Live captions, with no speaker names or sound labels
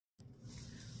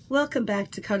Welcome back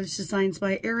to Cottage Designs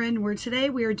by Erin, where today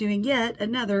we are doing yet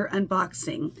another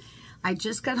unboxing. I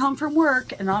just got home from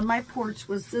work and on my porch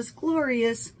was this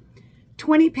glorious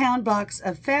 20-pound box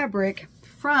of fabric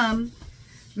from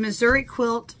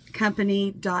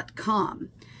MissouriQuiltCompany.com.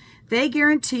 They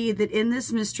guarantee that in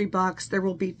this mystery box there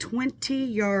will be 20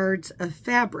 yards of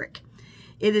fabric.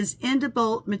 It is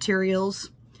end-to-bolt materials.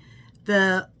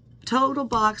 The total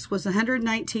box was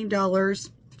 $119,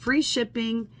 free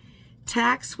shipping.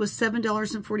 Tax was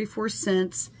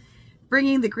 $7.44,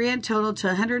 bringing the grand total to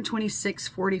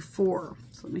 $126.44.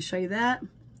 So let me show you that.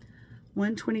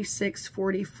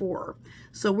 $126.44.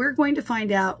 So we're going to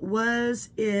find out, was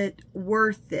it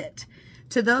worth it?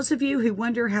 To those of you who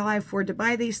wonder how I afford to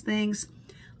buy these things,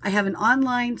 I have an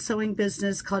online sewing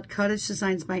business called Cottage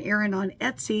Designs by Erin on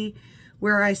Etsy,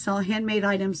 where I sell handmade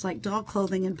items like doll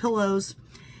clothing and pillows.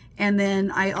 And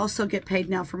then I also get paid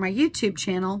now for my YouTube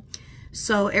channel.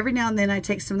 So every now and then I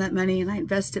take some of that money and I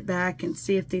invest it back and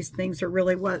see if these things are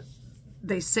really what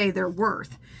they say they're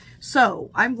worth.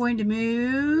 So I'm going to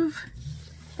move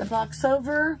the box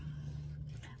over.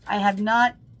 I have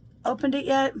not opened it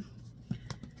yet.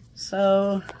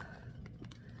 So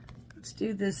let's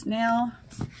do this now.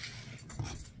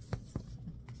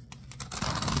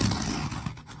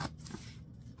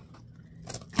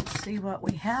 Let's see what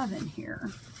we have in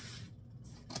here.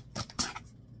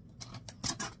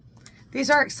 These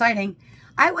are exciting.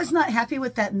 I was not happy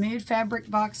with that mood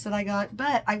fabric box that I got,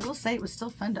 but I will say it was still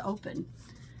fun to open.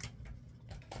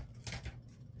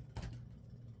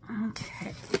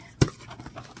 Okay.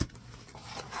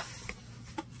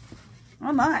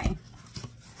 Oh my.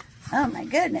 Oh my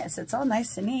goodness. It's all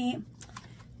nice and neat.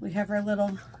 We have our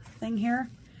little thing here.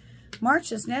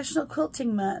 March is National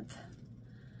Quilting Month.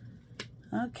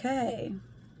 Okay.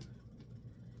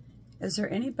 Is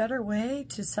there any better way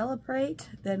to celebrate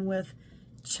than with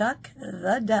Chuck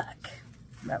the Duck?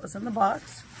 That was in the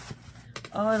box.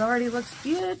 Oh, it already looks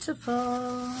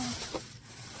beautiful.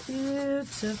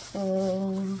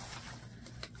 Beautiful.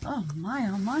 Oh my,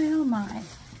 oh my, oh my.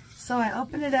 So I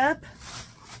open it up,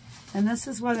 and this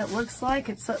is what it looks like.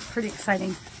 It's pretty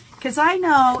exciting. Because I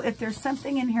know if there's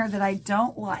something in here that I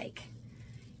don't like,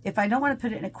 if I don't want to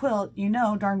put it in a quilt, you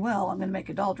know darn well I'm going to make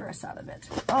a doll dress out of it.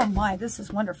 Oh my, this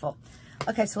is wonderful.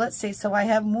 Okay, so let's see. So I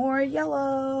have more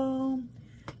yellow,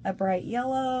 a bright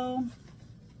yellow.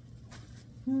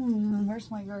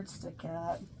 Where's my yardstick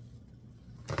at?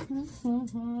 Put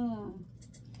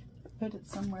it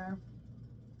somewhere.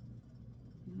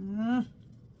 I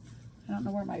don't know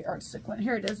where my yardstick went.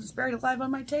 Here it is. It's buried alive on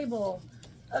my table.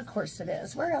 Of course it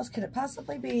is. Where else could it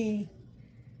possibly be?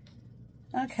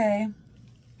 Okay.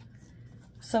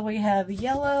 So we have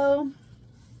yellow.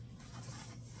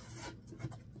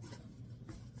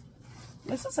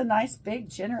 This is a nice, big,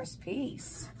 generous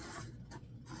piece.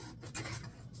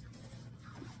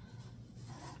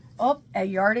 Oh, a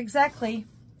yard exactly.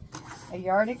 A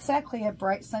yard exactly, a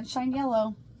bright sunshine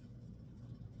yellow.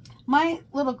 My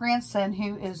little grandson,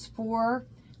 who is 4,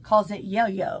 calls it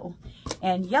yo-yo.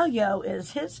 And yo-yo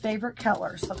is his favorite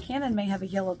color. So Cannon may have a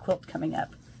yellow quilt coming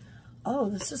up. Oh,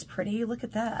 this is pretty. Look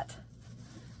at that.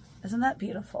 Isn't that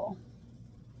beautiful?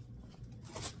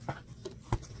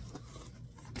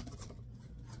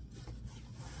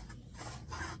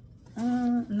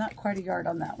 Not quite a yard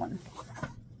on that one.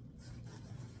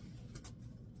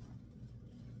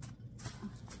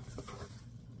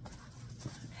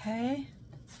 Okay.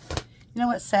 You know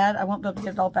what's sad? I won't be able to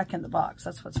get it all back in the box.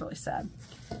 That's what's really sad.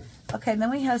 Okay, and then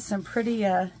we have some pretty,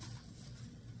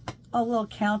 little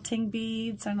counting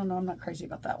beads. I don't know. I'm not crazy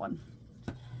about that one.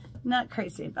 Not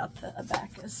crazy about the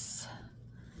abacus.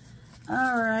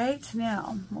 All right,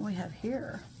 now what we have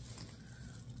here?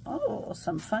 Oh,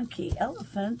 some funky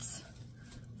elephants.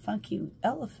 Funky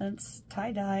elephants,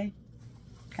 tie-dye.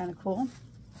 Kind of cool.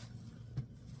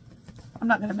 I'm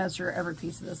not going to measure every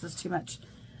piece of this. It's too much.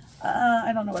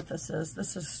 I don't know what this is.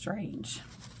 This is strange.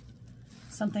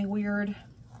 Something weird.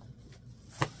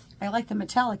 I like the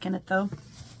metallic in it, though.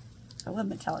 I love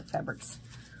metallic fabrics.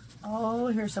 Oh,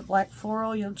 here's a black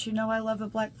floral. Don't you know I love a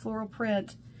black floral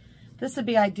print? This would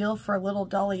be ideal for a little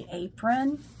dolly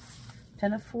apron.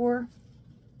 Pinafore.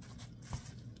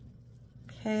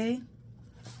 Okay.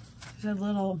 There's a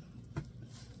little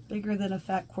bigger than a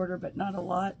fat quarter, but not a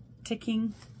lot.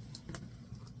 Ticking.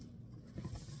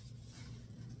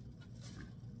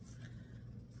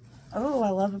 Oh, I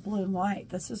love a blue and white.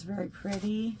 This is very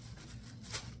pretty.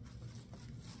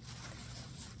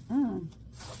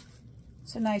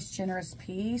 It's a nice, generous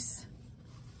piece.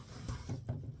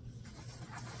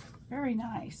 Very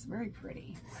nice. Very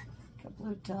pretty. Got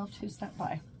blue delft. Who's that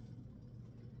by?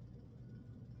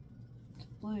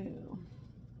 Blue.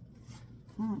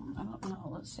 I don't know.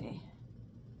 Let's see.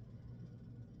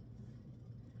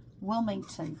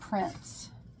 Wilmington prints.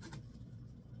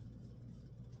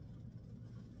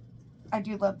 I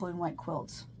do love blue and white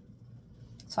quilts,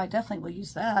 so I definitely will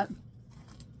use that.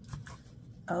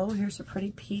 Oh, here's a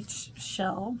pretty peach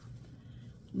shell.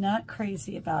 Not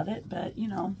crazy about it, but you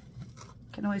know,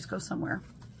 can always go somewhere.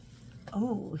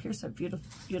 Oh, here's a beautiful,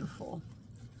 beautiful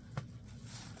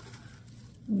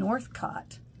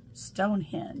Northcott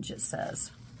Stonehenge, it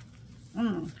says.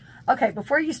 Okay,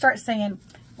 before you start saying,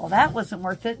 well, that wasn't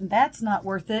worth it and that's not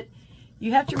worth it,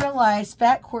 you have to realize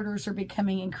fat quarters are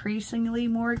becoming increasingly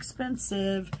more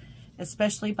expensive,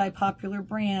 especially by popular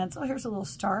brands. Oh, here's a little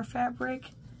star fabric.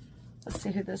 Let's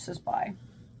see who this is by.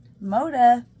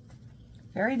 Moda.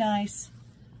 Very nice.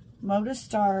 Moda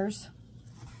stars.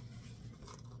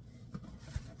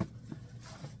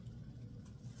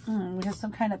 We have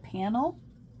some kind of panel.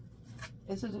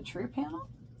 Is it a true panel?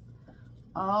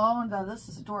 Oh, no, this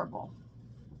is adorable.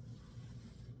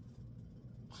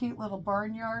 Cute little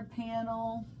barnyard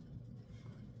panel.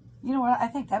 You know what? I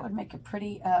think that would make a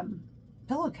pretty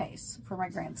pillowcase for my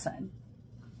grandson.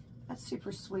 That's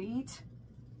super sweet.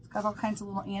 It's got all kinds of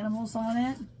little animals on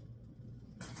it.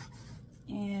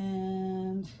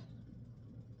 And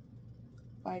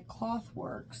by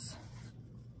Clothworks.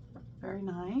 Very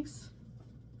nice.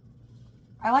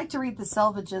 I like to read the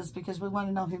selvages because we want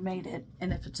to know who made it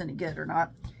and if it's any good or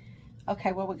not.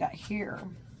 Okay, what we got here?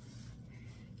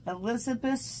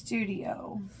 Elizabeth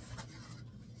Studio.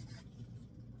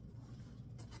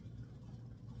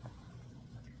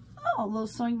 Oh, little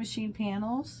sewing machine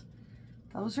panels.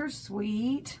 Those are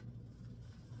sweet.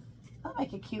 I'll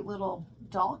make a cute little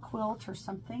doll quilt or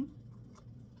something.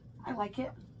 I like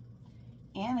it.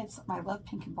 And I love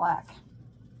pink and black.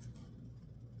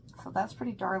 So that's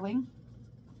pretty darling.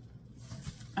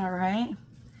 All right.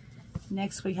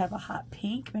 Next we have a hot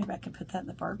pink. Maybe I can put that in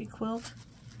the Barbie quilt.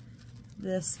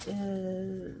 This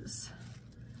is,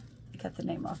 I got the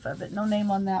name off of it. No name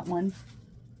on that one.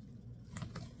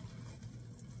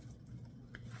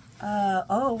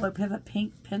 Oh, we have a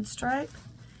pink pinstripe.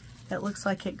 It looks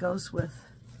like it goes with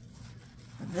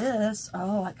this.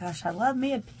 Oh my gosh, I love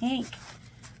me a pink.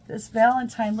 This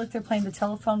Valentine, look, they're playing the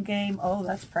telephone game. Oh,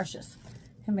 that's precious.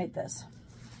 Who made this?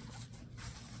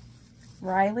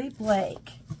 Riley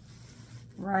Blake.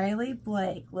 Riley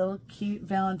Blake, little cute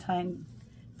Valentine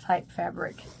type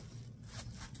fabric.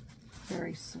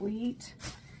 Very sweet.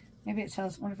 Maybe it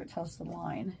tells, I wonder if it tells the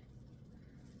line.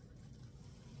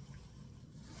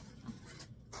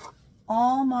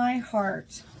 All My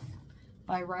Heart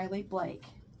by Riley Blake.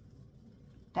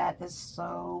 That is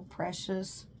so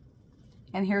precious.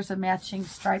 And here's a matching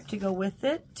stripe to go with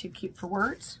it. Too cute for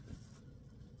words.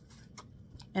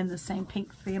 In the same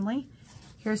pink family.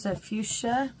 Here's a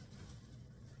fuchsia.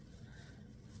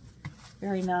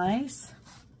 Very nice.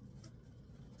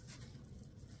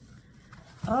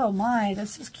 Oh my,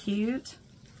 this is cute.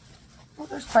 Well,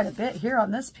 there's quite a bit here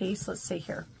on this piece. Let's see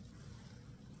here.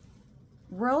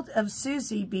 World of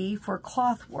Susie Bee for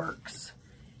Clothworks.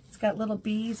 It's got little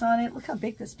bees on it. Look how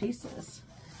big this piece is.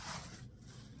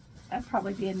 That'd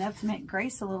probably be enough to make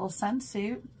Grace a little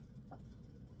sunsuit.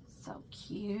 So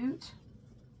cute.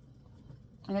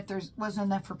 And if there wasn't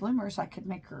enough for bloomers, I could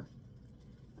make her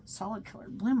solid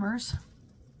colored bloomers.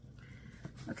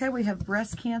 Okay, we have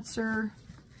breast cancer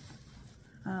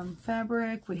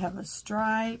fabric. We have a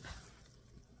stripe.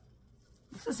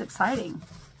 This is exciting.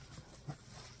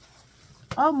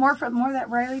 Oh, more of that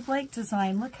Riley Blake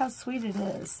design. Look how sweet it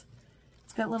is.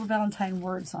 It's got little Valentine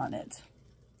words on it.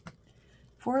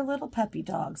 4 little puppy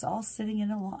dogs all sitting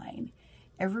in a line.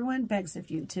 Everyone begs of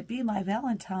you to be my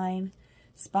Valentine.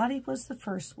 Spotty was the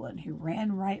first one who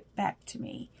ran right back to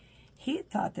me. He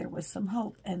thought there was some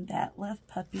hope, and that left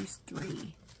puppies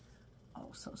 3. Oh,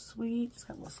 so sweet. It's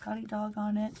got a little Scotty dog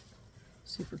on it.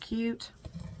 Super cute.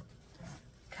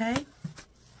 Okay.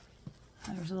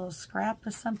 There's a little scrap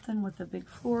of something with a big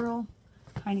floral.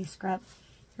 Tiny scrap.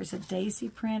 Here's a daisy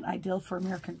print, ideal for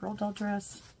American Girl doll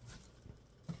dress.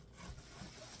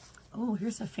 Oh,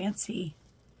 here's a fancy,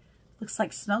 looks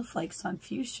like snowflakes on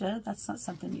fuchsia. That's not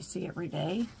something you see every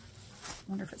day. I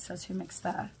wonder if it says who makes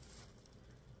that.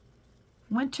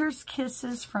 Winter's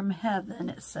Kisses from Heaven,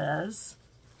 it says.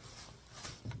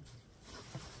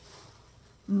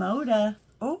 Moda.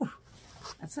 Oh,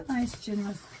 that's a nice,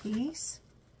 generous piece.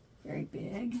 Very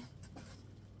big.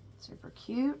 Super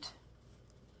cute.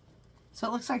 So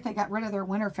it looks like they got rid of their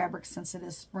winter fabric since it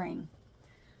is spring.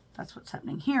 That's what's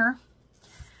happening here.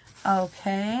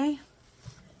 Okay.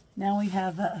 Now we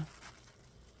have a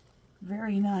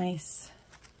very nice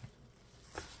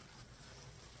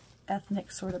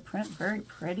ethnic sort of print. Very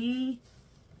pretty.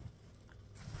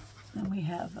 Then we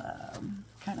have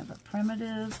kind of a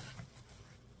primitive,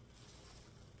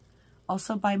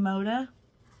 also by Moda.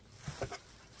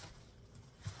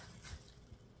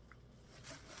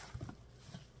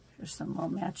 There's some little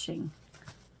matching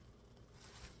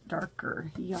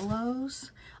darker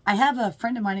yellows. I have a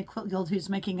friend of mine at Quilt Guild who's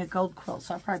making a gold quilt,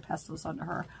 so I'll probably pass those on to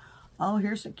her. Oh,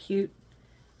 here's a cute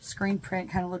screen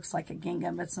print. Kind of looks like a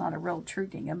gingham. It's not a real true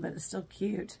gingham, but it's still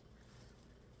cute.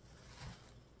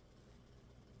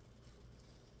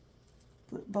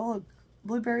 Bowl of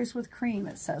blueberries with cream,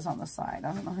 it says on the side.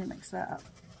 I don't know who makes that.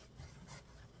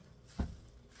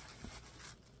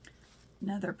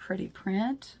 Another pretty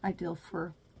print, ideal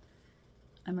for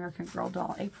American Girl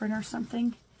doll apron or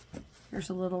something. Here's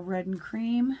a little red and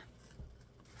cream.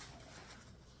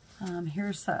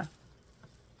 Here's a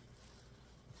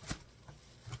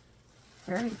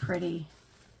very pretty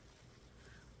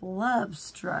Love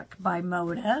Struck by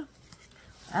Moda.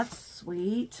 That's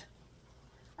sweet.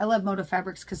 I love Moda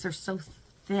fabrics because they're so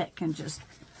thick and just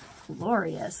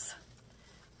glorious.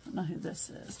 I don't know who this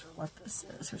is or what this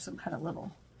is. There's some kind of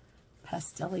little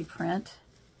pastel-y print.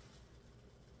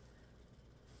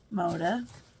 Moda.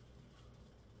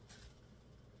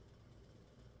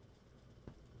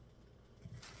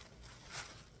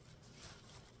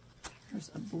 There's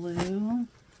a blue,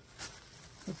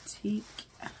 Boutique.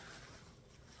 I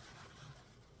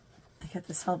got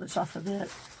the selvage off of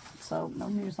it, so no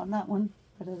news on that one,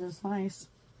 but it is nice.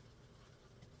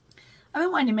 I've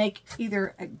been wanting to make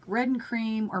either a red and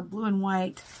cream or blue and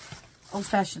white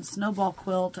old-fashioned snowball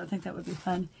quilt. I think that would be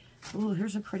fun. Ooh,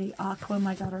 here's a pretty aqua.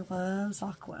 My daughter loves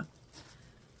aqua.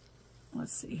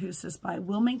 Let's see, who's this by?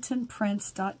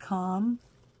 WilmingtonPrints.com.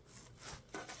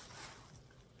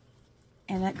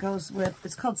 And that goes with,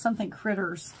 it's called something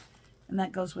Critters, and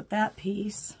that goes with that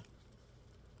piece.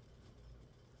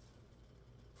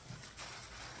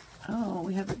 Oh,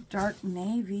 we have a dark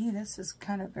navy. This is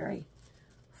kind of very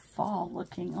fall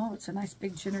looking. Oh, it's a nice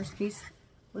big generous piece.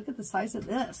 Look at the size of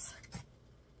this.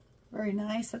 Very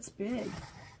nice. That's big.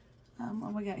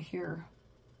 What do we got here?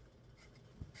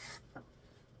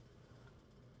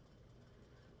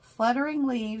 Fluttering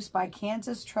Leaves by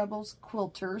Kansas Troubles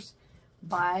Quilters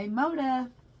by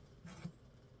Moda.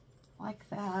 Like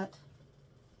that.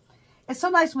 It's so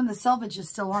nice when the selvage is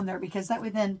still on there, because that way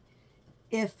then,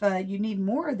 if you need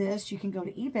more of this, you can go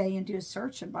to eBay and do a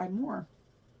search and buy more.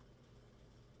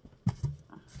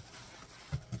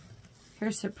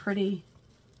 Here's a pretty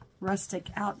rustic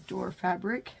outdoor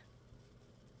fabric.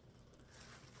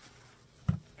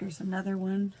 Here's another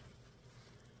one.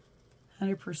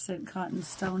 100% cotton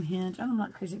Stonehenge. I'm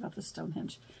not crazy about the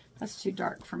Stonehenge. That's too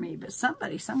dark for me, but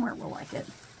somebody somewhere will like it.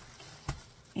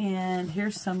 And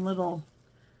here's some little,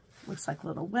 looks like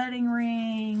little wedding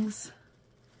rings.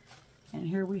 And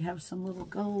here we have some little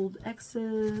gold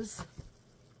X's.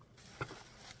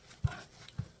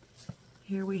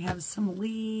 Here we have some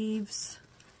leaves.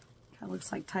 Kind of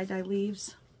looks like tie-dye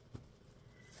leaves.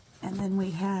 And then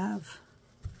we have,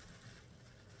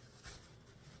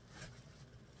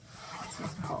 what's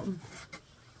this called?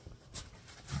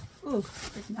 Ooh,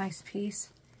 big nice piece.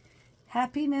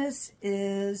 Happiness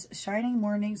is Shining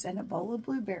Mornings and a Bowl of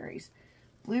Blueberries.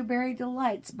 Blueberry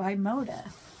Delights by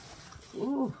Moda.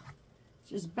 Ooh,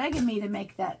 just begging me to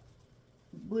make that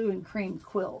blue and cream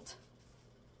quilt.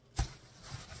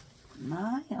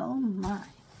 My, oh my.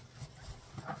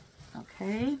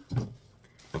 Okay.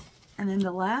 And then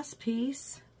the last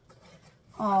piece.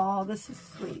 Oh, this is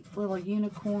sweet. Little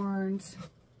unicorns.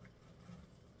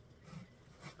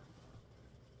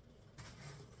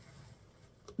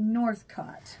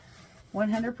 Northcott.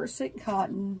 100%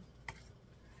 cotton.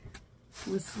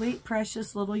 With sweet,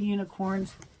 precious little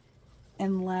unicorns.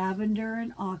 And lavender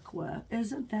and aqua.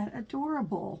 Isn't that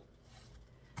adorable?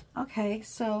 Okay,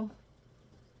 so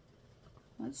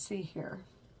let's see here.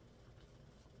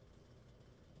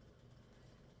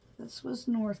 This was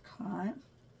Northcott.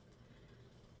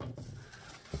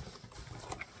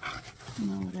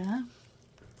 Moda.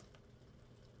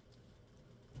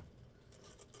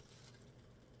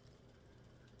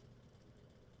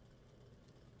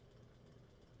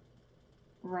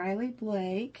 Riley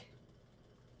Blake.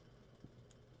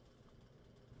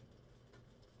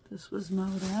 This was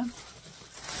Moda.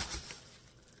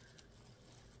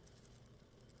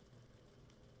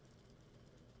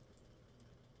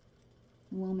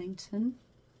 Wilmington.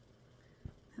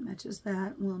 That matches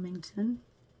that. Wilmington.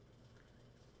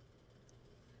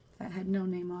 That had no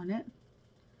name on it.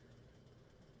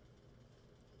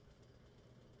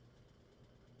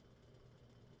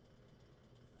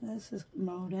 This is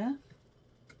Moda.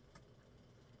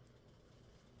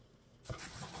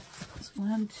 It's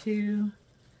 1, 2,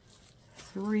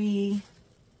 3.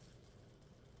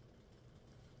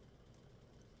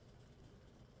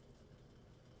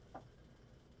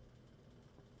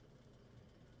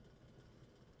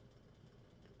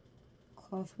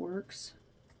 Cloth Works.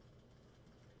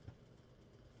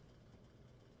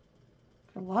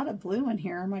 Got a lot of blue in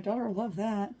here. My daughter will love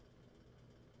that.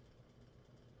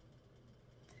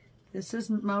 This is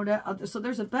Moda. So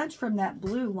there's a bunch from that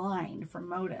blue line from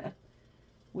Moda,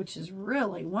 which is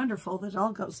really wonderful that it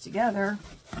all goes together.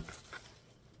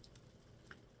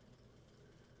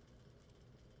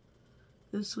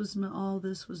 This was all.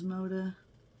 This was Moda.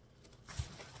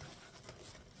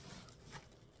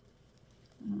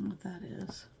 I don't know what that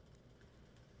is.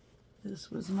 This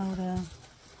was Moda. Of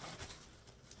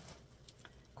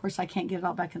course, I can't get it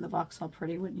all back in the box all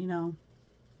pretty, wouldn't you know?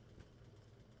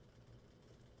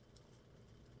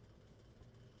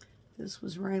 This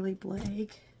was Riley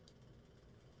Blake.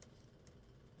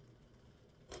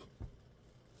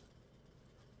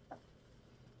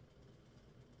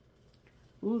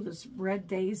 Ooh, this Red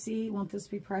Daisy. Won't this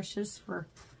be precious for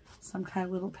some kind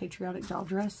of little patriotic doll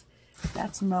dress?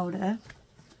 That's Moda.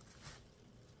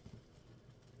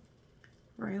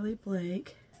 Riley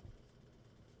Blake.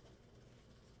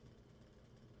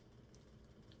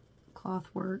 Cloth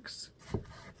Works.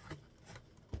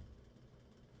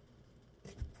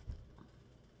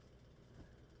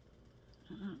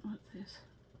 What's this?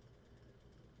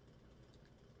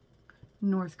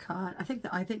 Northcott. I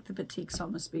think the batik sole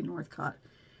must be Northcott.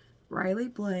 Riley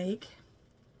Blake.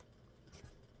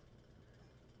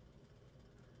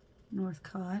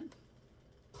 Northcott.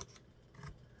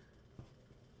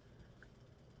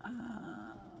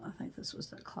 I think this was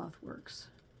that Cloth Works.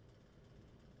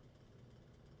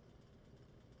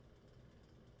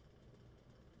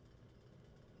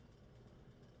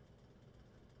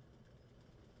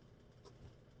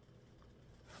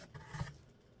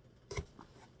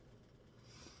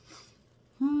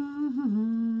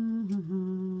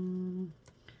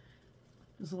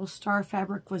 This little star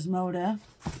fabric was Moda.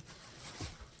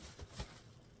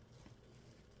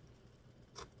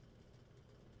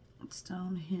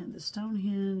 The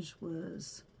Stonehenge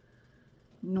was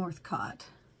Northcott.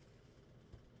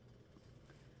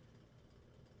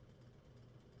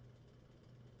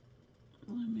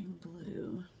 Blooming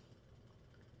Blue.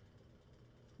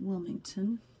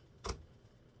 Wilmington.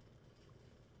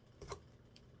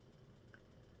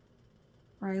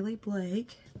 Riley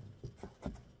Blake.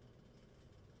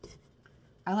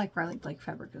 I like Riley Blake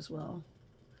fabric as well.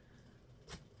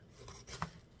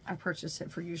 I purchase it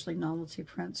for usually novelty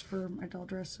prints for my doll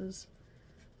dresses.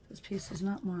 This piece is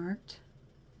not marked.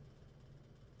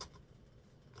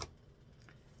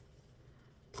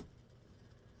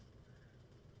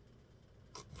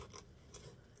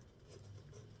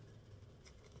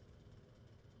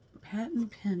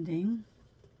 Patent pending.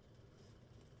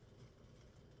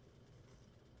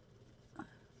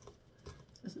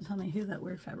 Doesn't tell me who that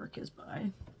weird fabric is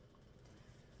by.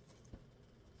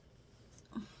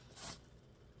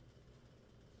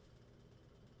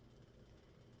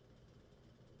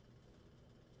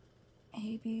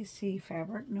 ABC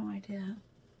fabric, no idea.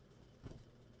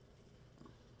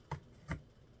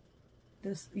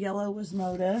 This yellow was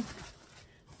Moda.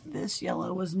 This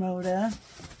yellow was Moda.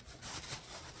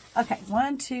 Okay,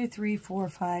 1, 2, 3, 4,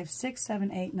 5, 6,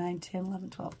 7, 8, 9, 10, 11,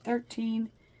 12, 13,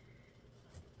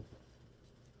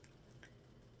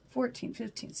 14,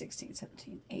 15, 16,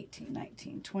 17, 18,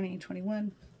 19, 20,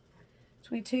 21,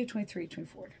 22, 23,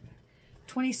 24,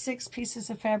 26 pieces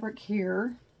of fabric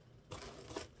here.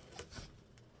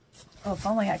 Oh, if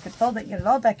only I could fold it and get it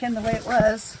all back in the way it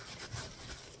was.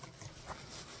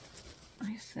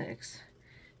 26,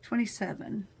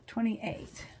 27,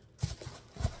 28,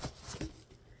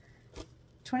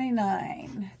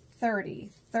 29, 30,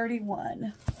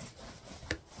 31.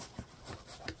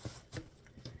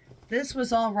 This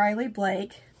was all Riley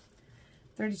Blake.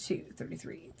 32,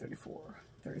 33, 34,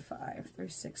 35,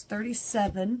 36,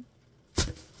 37.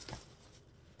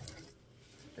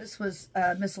 This was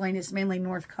miscellaneous, mainly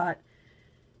Northcott.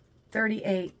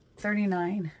 38,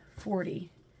 39,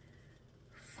 40,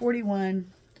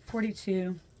 41,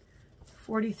 42,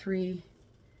 43,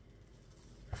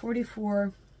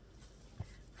 44,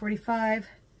 45,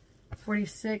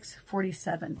 46,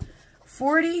 47.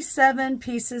 47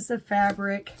 pieces of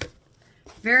fabric,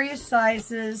 various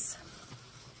sizes.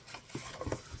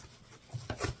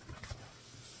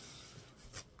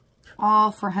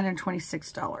 All for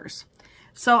 $126.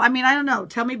 So, I mean, I don't know.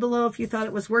 Tell me below if you thought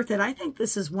it was worth it. I think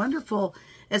this is wonderful,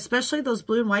 especially those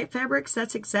blue and white fabrics.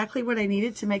 That's exactly what I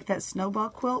needed to make that snowball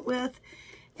quilt with.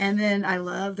 And then I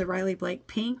love the Riley Blake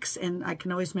pinks, and I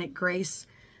can always make Grace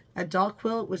a doll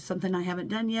quilt with something I haven't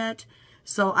done yet.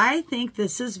 So I think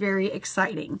this is very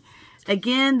exciting.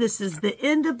 Again, this is the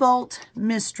Indibolt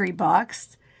mystery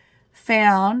box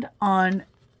found on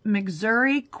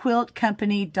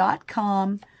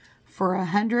MissouriQuiltCompany.com for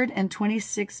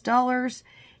 $126.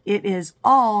 It is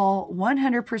all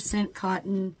 100%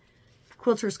 cotton,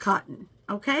 quilter's cotton,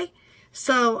 okay?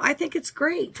 So I think it's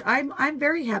great. I'm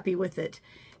very happy with it.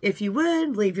 If you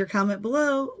would, leave your comment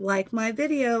below, like my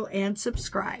video, and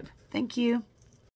subscribe. Thank you.